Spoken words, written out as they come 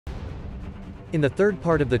In the third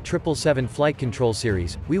part of the 777 flight control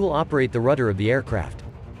series, we will operate the rudder of the aircraft.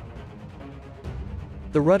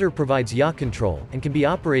 The rudder provides yaw control, and can be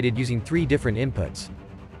operated using 3 different inputs: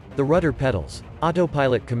 the rudder pedals,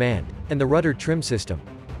 autopilot command, and the rudder trim system.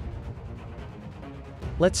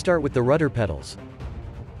 Let's start with the rudder pedals.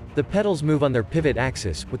 The pedals move on their pivot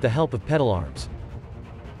axis with the help of pedal arms.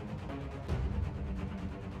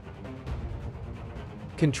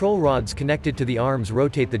 Control rods connected to the arms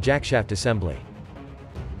rotate the jackshaft assembly.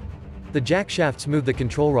 The jackshafts move the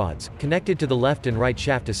control rods, connected to the left and right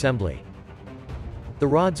shaft assembly. The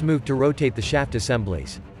rods move to rotate the shaft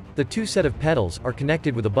assemblies. The 2 set of pedals are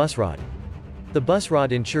connected with a bus rod. The bus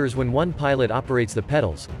rod ensures when one pilot operates the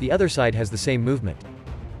pedals, the other side has the same movement.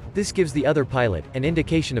 This gives the other pilot an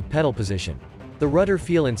indication of pedal position. The rudder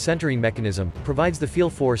feel and centering mechanism provides the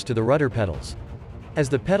feel force to the rudder pedals. As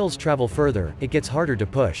the pedals travel further, it gets harder to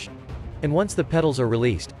push. And once the pedals are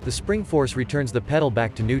released, the spring force returns the pedal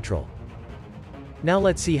back to neutral. Now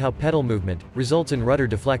let's see how pedal movement results in rudder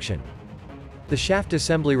deflection. The shaft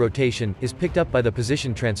assembly rotation is picked up by the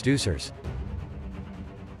position transducers.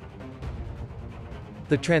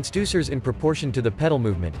 The transducers, in proportion to the pedal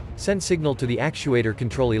movement, send signal to the actuator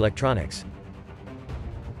control electronics.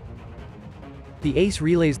 The ACE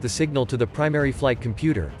relays the signal to the primary flight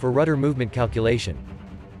computer for rudder movement calculation.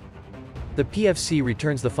 The PFC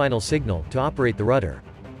returns the final signal to operate the rudder.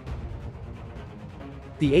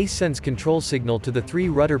 The ACE sends control signal to the 3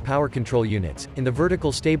 rudder power control units in the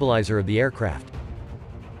vertical stabilizer of the aircraft.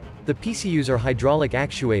 The PCUs are hydraulic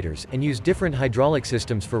actuators and use different hydraulic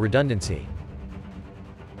systems for redundancy.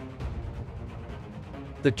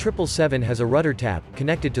 The 777 has a rudder tab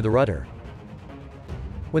connected to the rudder.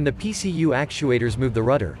 When the PCU actuators move the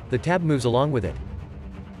rudder, the tab moves along with it.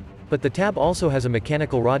 But the tab also has a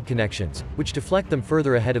mechanical rod connections, which deflect them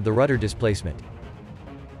further ahead of the rudder displacement.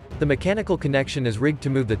 The mechanical connection is rigged to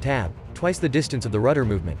move the tab twice the distance of the rudder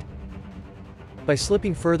movement. By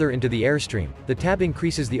slipping further into the airstream, the tab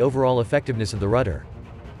increases the overall effectiveness of the rudder.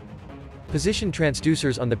 Position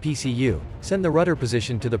transducers on the PCU send the rudder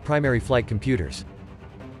position to the primary flight computers.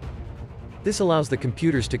 This allows the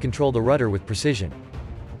computers to control the rudder with precision.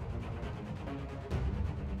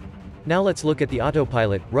 Now let's look at the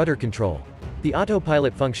autopilot rudder control. The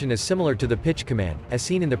autopilot function is similar to the pitch command, as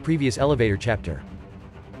seen in the previous elevator chapter.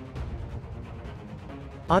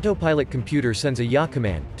 Autopilot computer sends a yaw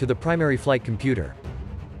command to the primary flight computer.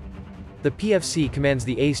 The PFC commands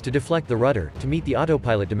the ACE to deflect the rudder to meet the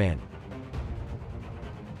autopilot demand.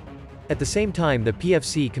 At the same time, the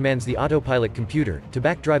PFC commands the autopilot computer to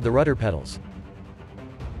backdrive the rudder pedals.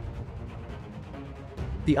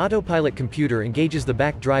 The autopilot computer engages the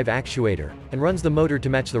backdrive actuator and runs the motor to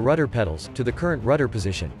match the rudder pedals to the current rudder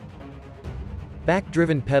position.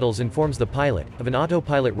 Back-driven pedals informs the pilot of an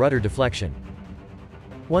autopilot rudder deflection.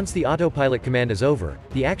 Once the autopilot command is over,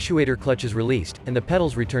 the actuator clutch is released and the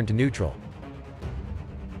pedals return to neutral.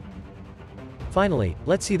 Finally,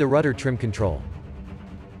 let's see the rudder trim control.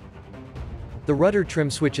 The rudder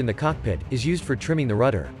trim switch in the cockpit is used for trimming the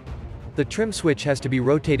rudder. The trim switch has to be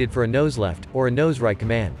rotated for a nose left or a nose right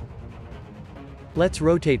command. Let's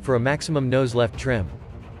rotate for a maximum nose left trim.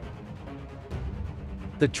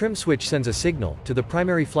 The trim switch sends a signal to the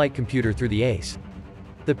primary flight computer through the ACE.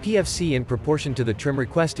 The PFC, in proportion to the trim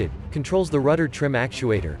requested, controls the rudder trim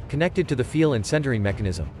actuator connected to the feel and centering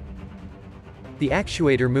mechanism. The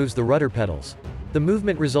actuator moves the rudder pedals. The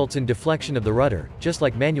movement results in deflection of the rudder, just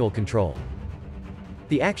like manual control.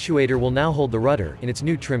 The actuator will now hold the rudder in its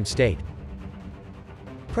new trim state.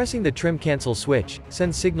 Pressing the trim cancel switch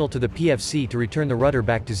sends signal to the PFC to return the rudder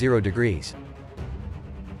back to 0 degrees.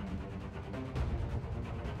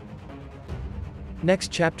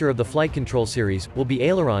 Next chapter of the flight control series will be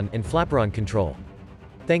aileron and flaperon control.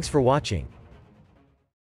 Thanks for watching.